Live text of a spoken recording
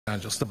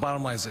Angeles. The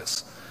bottom line is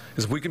this,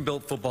 is we can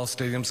build football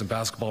stadiums and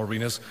basketball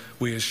arenas.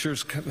 We as sure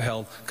as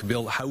hell can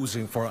build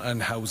housing for our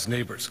unhoused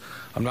neighbors.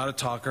 I'm not a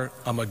talker,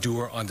 I'm a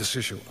doer on this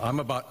issue. I'm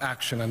about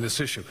action on this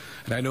issue.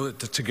 And I know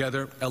that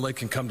together, LA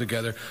can come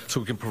together so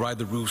we can provide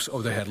the roofs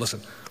over their head. Listen,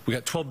 we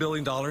got $12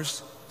 billion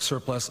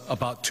surplus,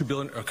 about $2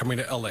 billion are coming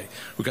to LA.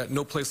 We got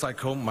No Place Like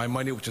Home, my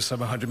money, which is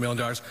 $700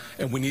 million,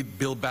 and we need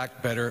Build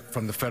Back Better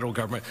from the federal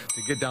government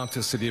to get down to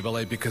the city of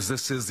LA because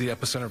this is the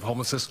epicenter of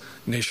homelessness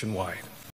nationwide.